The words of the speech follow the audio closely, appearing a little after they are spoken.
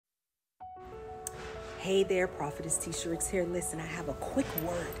Hey there, Prophetess Tisha here. Listen, I have a quick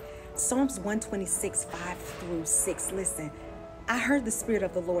word. Psalms 126, 5-6. Listen, I heard the Spirit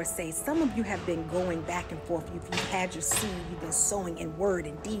of the Lord say, some of you have been going back and forth. You've had your seed. You've been sowing in word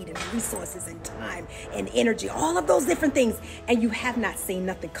and deed and resources and time and energy, all of those different things, and you have not seen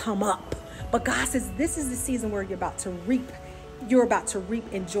nothing come up. But God says this is the season where you're about to reap. You're about to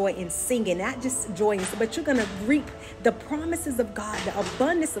reap in joy and singing, not just joy, but you're going to reap the promises of God, the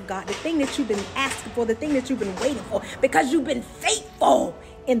abundance of God, the thing that you've been asking for, the thing that you've been waiting for, because you've been faithful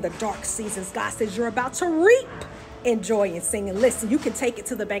in the dark seasons. God says you're about to reap in joy and singing. Listen, you can take it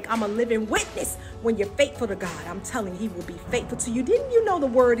to the bank. I'm a living witness. When you're faithful to God, I'm telling you, He will be faithful to you. Didn't you know the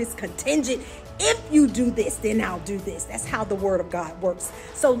word is contingent? If you do this, then I'll do this. That's how the word of God works.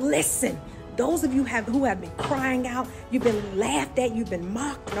 So listen. Those of you who have been crying out, you've been laughed at, you've been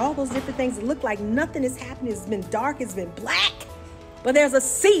mocked, and all those different things. It look like nothing is happening. It's been dark. It's been black. But there's a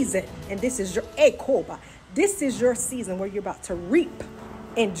season, and this is your ekoba. This is your season where you're about to reap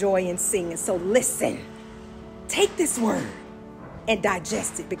in joy and singing. So listen, take this word and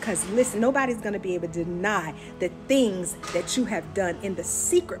digest it, because listen, nobody's going to be able to deny the things that you have done in the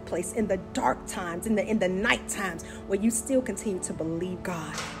secret place, in the dark times, in the night times, where you still continue to believe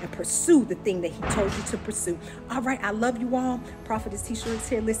God and pursue the thing that He told you to pursue. All right, I love you all. Prophetess Tisha is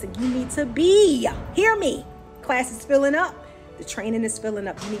here. Listen, you need to be, hear me, class is filling up. The training is filling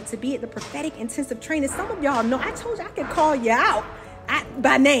up. You need to be at the prophetic intensive training. Some of y'all know, I told you I could call you out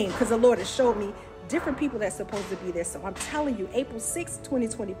by name, because the Lord has showed me different people that's supposed to be there. So I'm telling you, April 6th,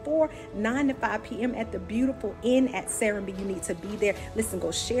 2024, 9 to 5 p.m. at the beautiful Inn at Serenby. You need to be there. Listen, go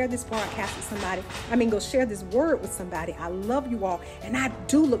share this broadcast with somebody. Go share this word with somebody. I love you all, and I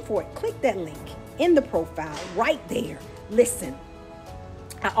do look forward. Click that link in the profile right there. Listen,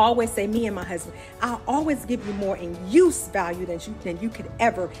 I always say, me and my husband, I'll always give you more in use value than you could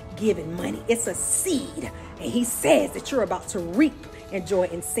ever give in money. It's a seed, and He says that you're about to reap and joy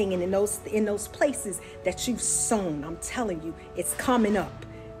and singing in those places that you've sown. I'm telling you, it's coming up.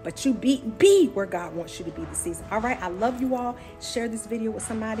 But you be where God wants you to be this season. All right, I love you all. Share this video with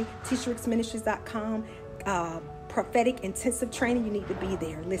somebody. TishaRicksMinistries.com. Prophetic intensive training. You need to be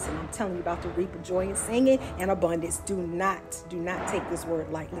there. Listen, I'm telling you about the reap of joy and singing and abundance. Do not take this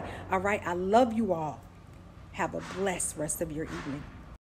word lightly. All right, I love you all. Have a blessed rest of your evening.